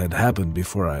idea what had happened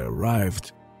before I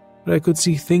arrived, but I could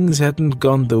see things hadn't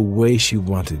gone the way she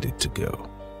wanted it to go.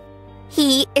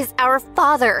 He is our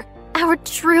father, our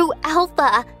true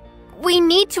alpha. We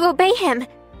need to obey him,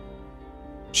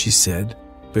 she said,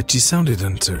 but she sounded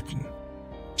uncertain.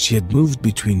 She had moved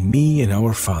between me and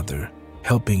our father,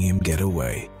 helping him get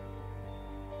away.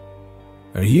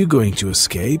 Are you going to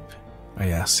escape? I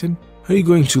asked him. Are you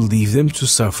going to leave them to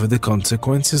suffer the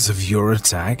consequences of your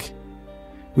attack?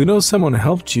 We know someone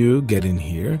helped you get in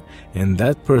here, and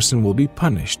that person will be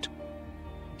punished.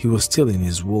 He was still in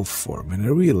his wolf form, and I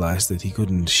realized that he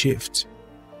couldn't shift.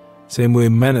 Same way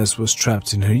Menace was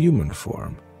trapped in her human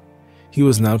form. He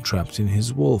was now trapped in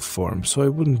his wolf form, so I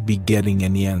wouldn't be getting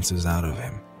any answers out of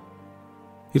him.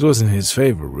 It was in his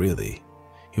favor, really.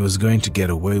 He was going to get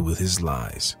away with his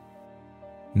lies.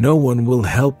 No one will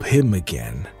help him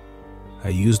again. I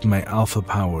used my alpha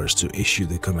powers to issue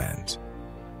the command.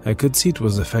 I could see it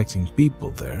was affecting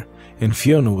people there, and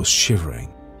Fiona was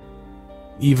shivering,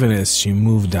 even as she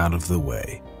moved out of the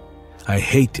way. I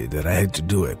hated that I had to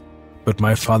do it, but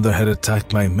my father had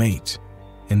attacked my mate,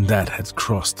 and that had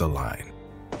crossed the line.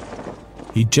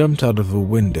 He jumped out of a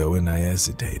window and I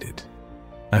hesitated.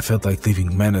 I felt like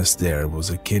leaving Menace there was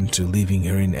akin to leaving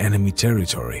her in enemy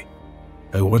territory.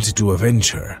 I wanted to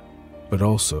avenge her, but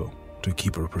also to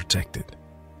keep her protected.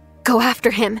 Go after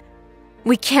him.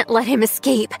 We can't let him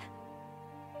escape,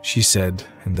 she said,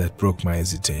 and that broke my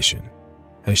hesitation.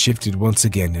 I shifted once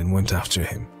again and went after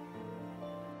him.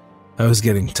 I was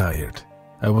getting tired.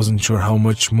 I wasn't sure how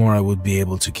much more I would be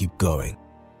able to keep going.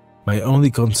 My only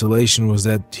consolation was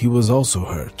that he was also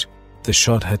hurt. The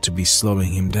shot had to be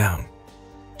slowing him down.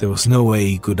 There was no way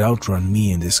he could outrun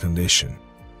me in this condition.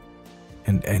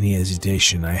 And any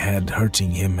hesitation I had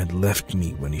hurting him had left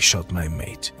me when he shot my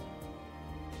mate.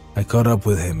 I caught up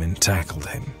with him and tackled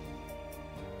him.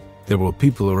 There were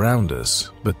people around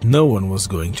us, but no one was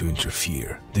going to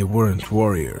interfere. They weren't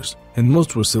warriors, and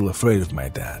most were still afraid of my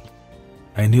dad.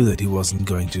 I knew that he wasn't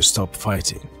going to stop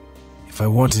fighting. If I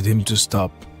wanted him to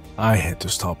stop, I had to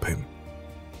stop him.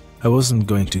 I wasn't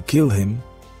going to kill him,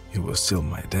 he was still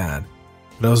my dad,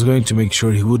 but I was going to make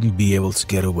sure he wouldn't be able to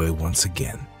get away once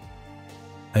again.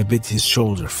 I bit his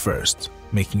shoulder first,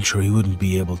 making sure he wouldn't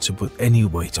be able to put any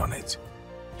weight on it.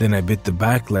 Then I bit the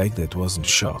back leg that wasn't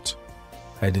shot.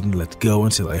 I didn't let go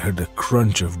until I heard a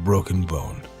crunch of broken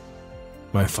bone.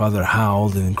 My father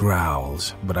howled and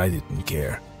growled, but I didn't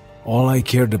care. All I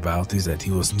cared about is that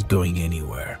he wasn't going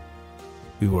anywhere.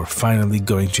 We were finally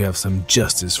going to have some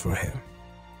justice for him.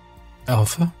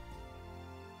 Alpha?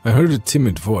 I heard a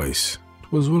timid voice.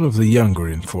 It was one of the younger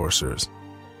enforcers,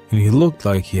 and he looked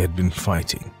like he had been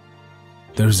fighting.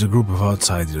 There's a group of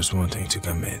outsiders wanting to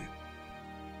come in.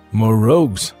 More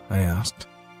rogues? I asked.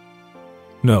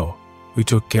 No, we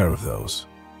took care of those.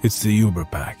 It's the Uber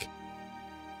pack.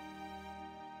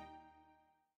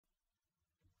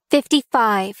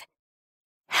 55.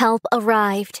 Help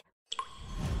arrived.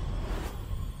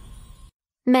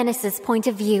 Menace's point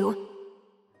of view.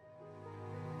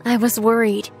 I was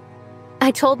worried.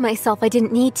 I told myself I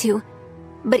didn't need to,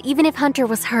 but even if Hunter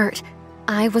was hurt,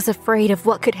 I was afraid of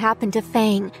what could happen to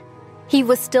Fang. He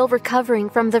was still recovering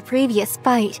from the previous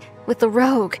fight with the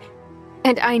rogue,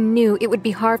 and I knew it would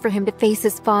be hard for him to face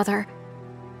his father.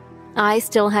 I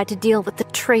still had to deal with the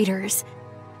traitors.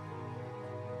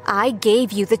 I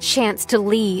gave you the chance to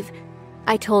leave,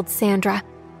 I told Sandra.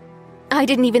 I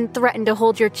didn't even threaten to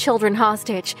hold your children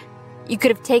hostage. You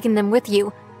could have taken them with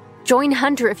you. Join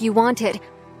Hunter if you wanted.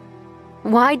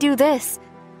 Why do this?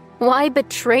 Why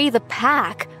betray the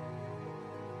pack?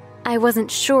 I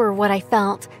wasn't sure what I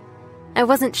felt. I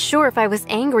wasn't sure if I was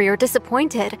angry or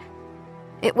disappointed.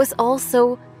 It was all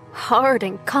so hard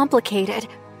and complicated.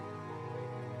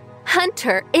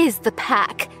 Hunter is the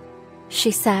pack,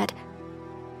 she said.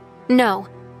 No,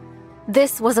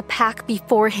 this was a pack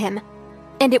before him,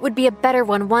 and it would be a better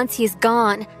one once he's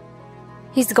gone.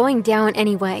 He's going down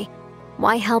anyway.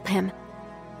 Why help him?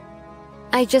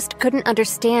 I just couldn't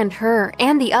understand her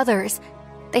and the others.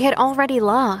 They had already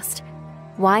lost.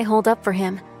 Why hold up for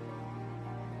him?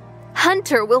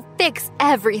 Hunter will fix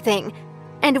everything,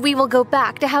 and we will go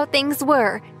back to how things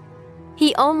were.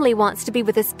 He only wants to be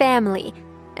with his family,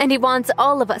 and he wants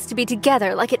all of us to be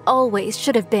together like it always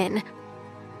should have been.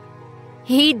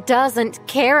 He doesn't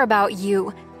care about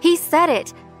you. He said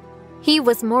it. He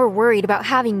was more worried about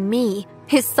having me,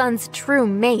 his son's true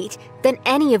mate, than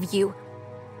any of you.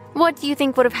 What do you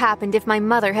think would have happened if my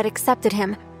mother had accepted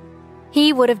him?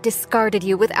 He would have discarded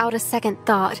you without a second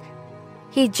thought.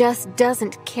 He just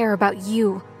doesn't care about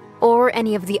you or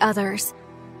any of the others.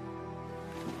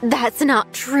 That's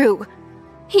not true.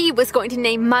 He was going to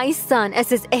name my son as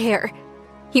his heir.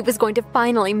 He was going to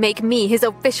finally make me his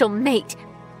official mate,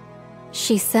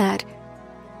 she said.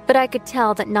 But I could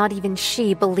tell that not even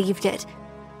she believed it.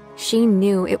 She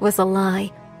knew it was a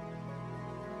lie.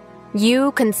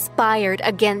 You conspired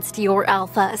against your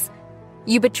alphas.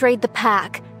 You betrayed the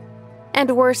pack.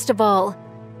 And worst of all,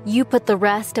 you put the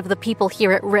rest of the people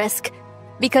here at risk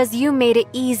because you made it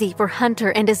easy for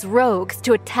Hunter and his rogues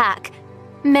to attack.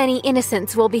 Many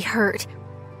innocents will be hurt.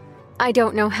 I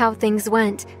don't know how things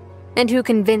went and who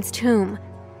convinced whom,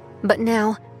 but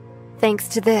now, thanks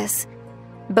to this,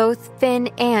 both Finn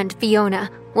and Fiona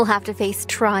will have to face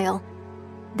trial.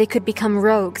 They could become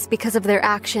rogues because of their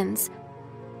actions.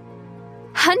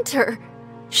 Hunter,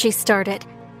 she started.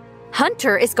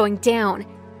 Hunter is going down,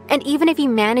 and even if he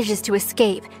manages to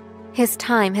escape, his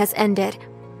time has ended.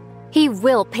 He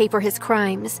will pay for his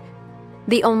crimes.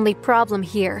 The only problem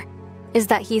here is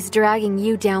that he's dragging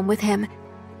you down with him,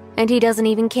 and he doesn't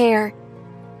even care.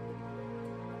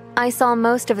 I saw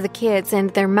most of the kids and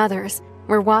their mothers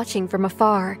were watching from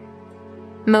afar.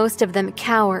 Most of them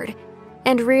cowered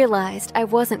and realized I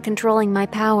wasn't controlling my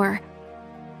power.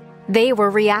 They were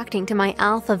reacting to my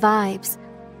alpha vibes.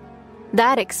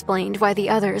 That explained why the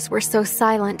others were so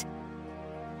silent.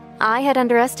 I had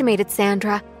underestimated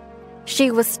Sandra.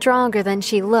 She was stronger than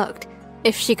she looked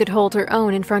if she could hold her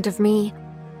own in front of me.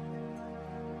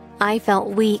 I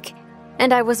felt weak,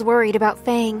 and I was worried about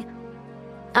Fang.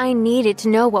 I needed to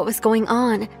know what was going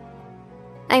on.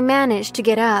 I managed to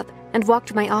get up and walked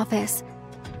to my office.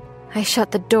 I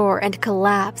shut the door and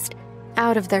collapsed,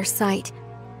 out of their sight.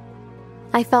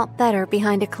 I felt better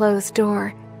behind a closed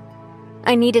door.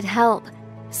 I needed help,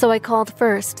 so I called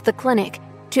first the clinic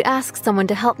to ask someone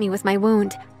to help me with my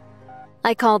wound.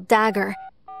 I called Dagger.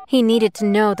 He needed to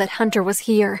know that Hunter was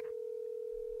here.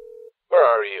 Where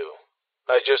are you?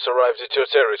 I just arrived at your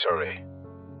territory,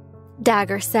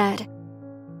 Dagger said.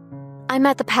 I'm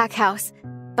at the pack house,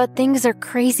 but things are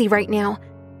crazy right now.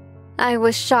 I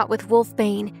was shot with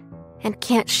wolfbane and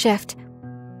can't shift.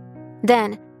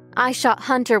 Then, I shot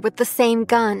Hunter with the same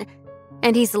gun,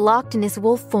 and he's locked in his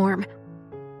wolf form.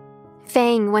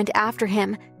 Fang went after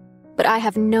him, but I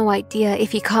have no idea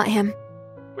if he caught him.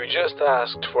 We just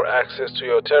asked for access to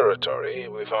your territory.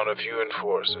 We found a few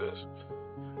enforcers.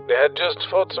 They had just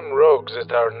fought some rogues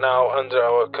that are now under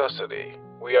our custody.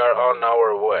 We are on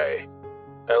our way.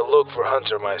 I'll look for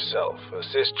Hunter myself,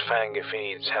 assist Fang if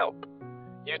he needs help.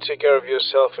 You take care of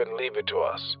yourself and leave it to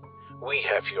us. We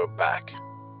have your back.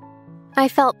 I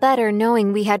felt better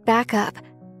knowing we had backup.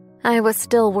 I was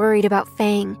still worried about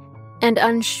Fang, and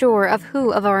unsure of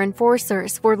who of our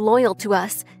enforcers were loyal to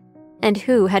us, and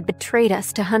who had betrayed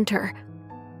us to Hunter.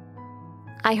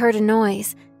 I heard a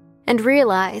noise, and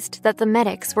realized that the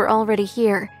medics were already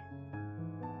here.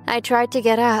 I tried to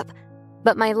get up,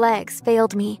 but my legs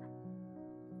failed me.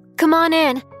 Come on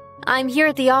in! I'm here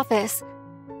at the office,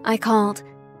 I called,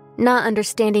 not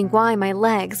understanding why my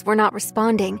legs were not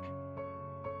responding.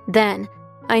 Then,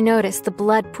 I noticed the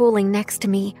blood pooling next to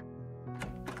me.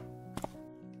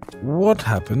 What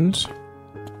happened?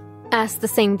 Asked the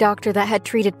same doctor that had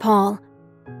treated Paul.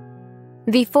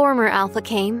 The former Alpha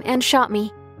came and shot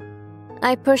me.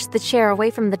 I pushed the chair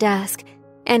away from the desk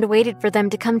and waited for them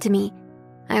to come to me.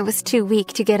 I was too weak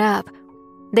to get up.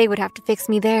 They would have to fix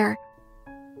me there.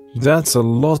 That's a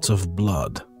lot of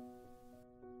blood.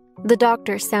 The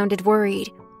doctor sounded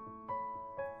worried.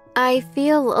 I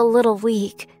feel a little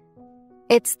weak.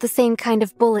 It's the same kind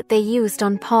of bullet they used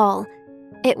on Paul.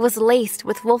 It was laced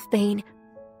with wolfbane.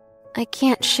 I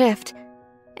can't shift,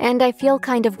 and I feel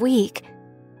kind of weak.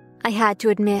 I had to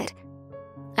admit.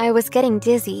 I was getting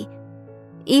dizzy.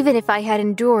 Even if I had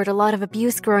endured a lot of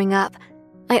abuse growing up,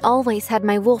 I always had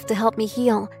my wolf to help me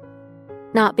heal.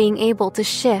 Not being able to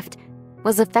shift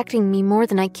was affecting me more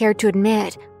than I cared to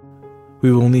admit.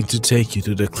 We will need to take you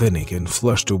to the clinic and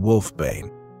flush the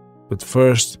wolfbane. But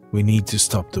first, we need to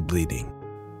stop the bleeding.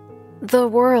 The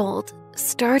world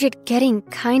started getting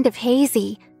kind of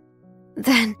hazy.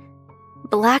 Then,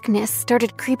 blackness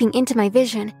started creeping into my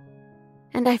vision,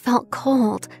 and I felt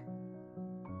cold.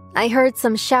 I heard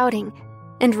some shouting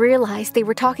and realized they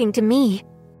were talking to me.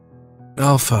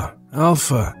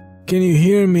 Alpha, can you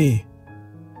hear me?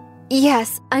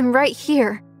 Yes, I'm right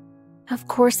here. Of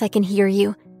course I can hear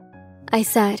you, I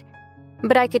said,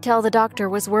 but I could tell the doctor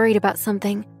was worried about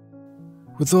something.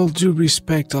 With all due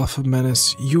respect, Alpha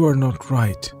Menace, you are not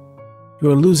right.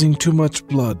 You are losing too much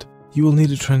blood. You will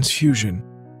need a transfusion.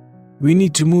 We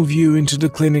need to move you into the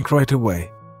clinic right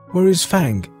away. Where is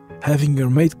Fang? Having your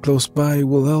mate close by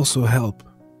will also help.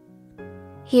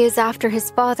 He is after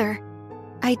his father.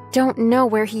 I don't know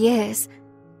where he is,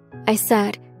 I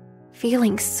said,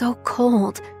 feeling so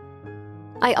cold.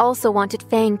 I also wanted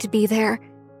Fang to be there,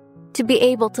 to be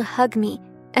able to hug me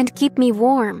and keep me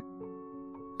warm.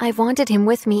 I wanted him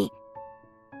with me.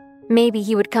 Maybe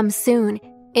he would come soon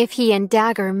if he and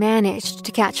Dagger managed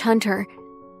to catch Hunter.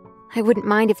 I wouldn't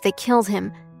mind if they killed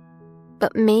him,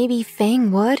 but maybe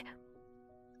Fang would?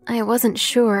 I wasn't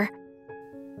sure.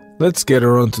 Let's get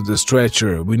her onto the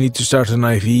stretcher. We need to start an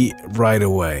IV right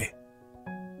away.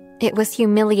 It was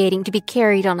humiliating to be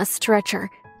carried on a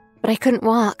stretcher, but I couldn't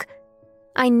walk.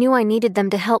 I knew I needed them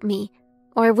to help me,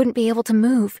 or I wouldn't be able to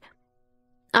move.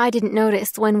 I didn't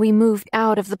notice when we moved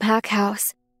out of the pack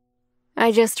house.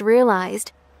 I just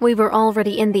realized we were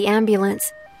already in the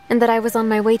ambulance and that I was on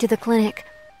my way to the clinic.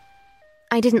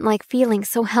 I didn't like feeling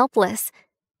so helpless.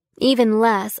 Even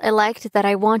less, I liked that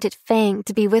I wanted Fang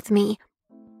to be with me.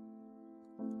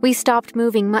 We stopped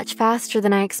moving much faster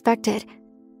than I expected.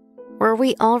 Were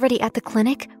we already at the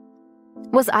clinic?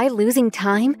 Was I losing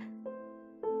time?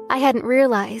 I hadn't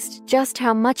realized just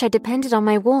how much I depended on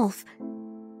my wolf.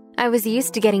 I was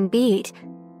used to getting beat,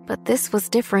 but this was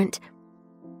different.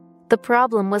 The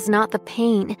problem was not the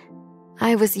pain.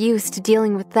 I was used to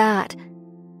dealing with that.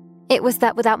 It was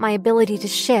that without my ability to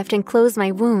shift and close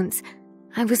my wounds,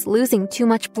 I was losing too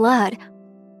much blood.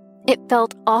 It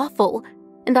felt awful,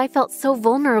 and I felt so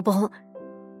vulnerable.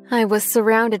 I was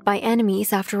surrounded by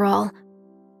enemies after all.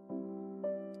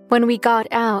 When we got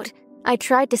out, I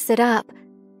tried to sit up,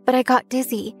 but I got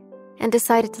dizzy and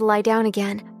decided to lie down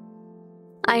again.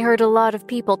 I heard a lot of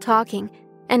people talking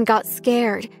and got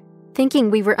scared, thinking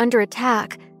we were under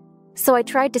attack, so I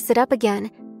tried to sit up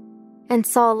again and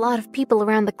saw a lot of people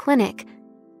around the clinic,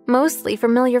 mostly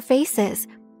familiar faces.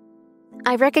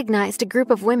 I recognized a group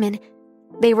of women.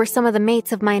 They were some of the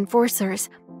mates of my enforcers.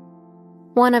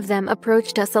 One of them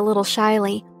approached us a little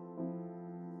shyly.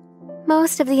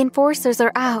 Most of the enforcers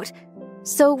are out,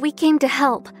 so we came to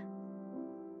help.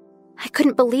 I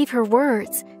couldn't believe her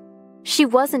words. She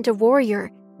wasn't a warrior,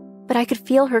 but I could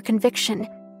feel her conviction.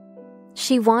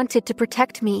 She wanted to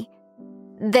protect me.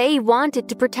 They wanted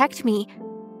to protect me.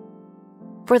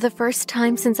 For the first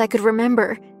time since I could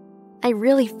remember, I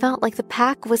really felt like the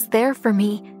pack was there for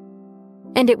me.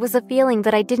 And it was a feeling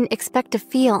that I didn't expect to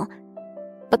feel,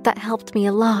 but that helped me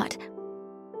a lot.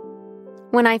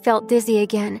 When I felt dizzy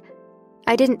again,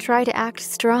 I didn't try to act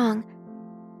strong.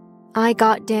 I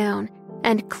got down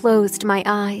and closed my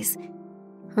eyes,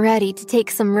 ready to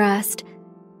take some rest.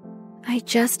 I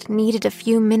just needed a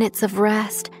few minutes of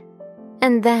rest,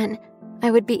 and then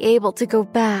I would be able to go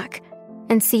back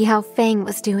and see how Fang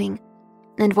was doing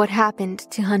and what happened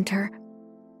to Hunter.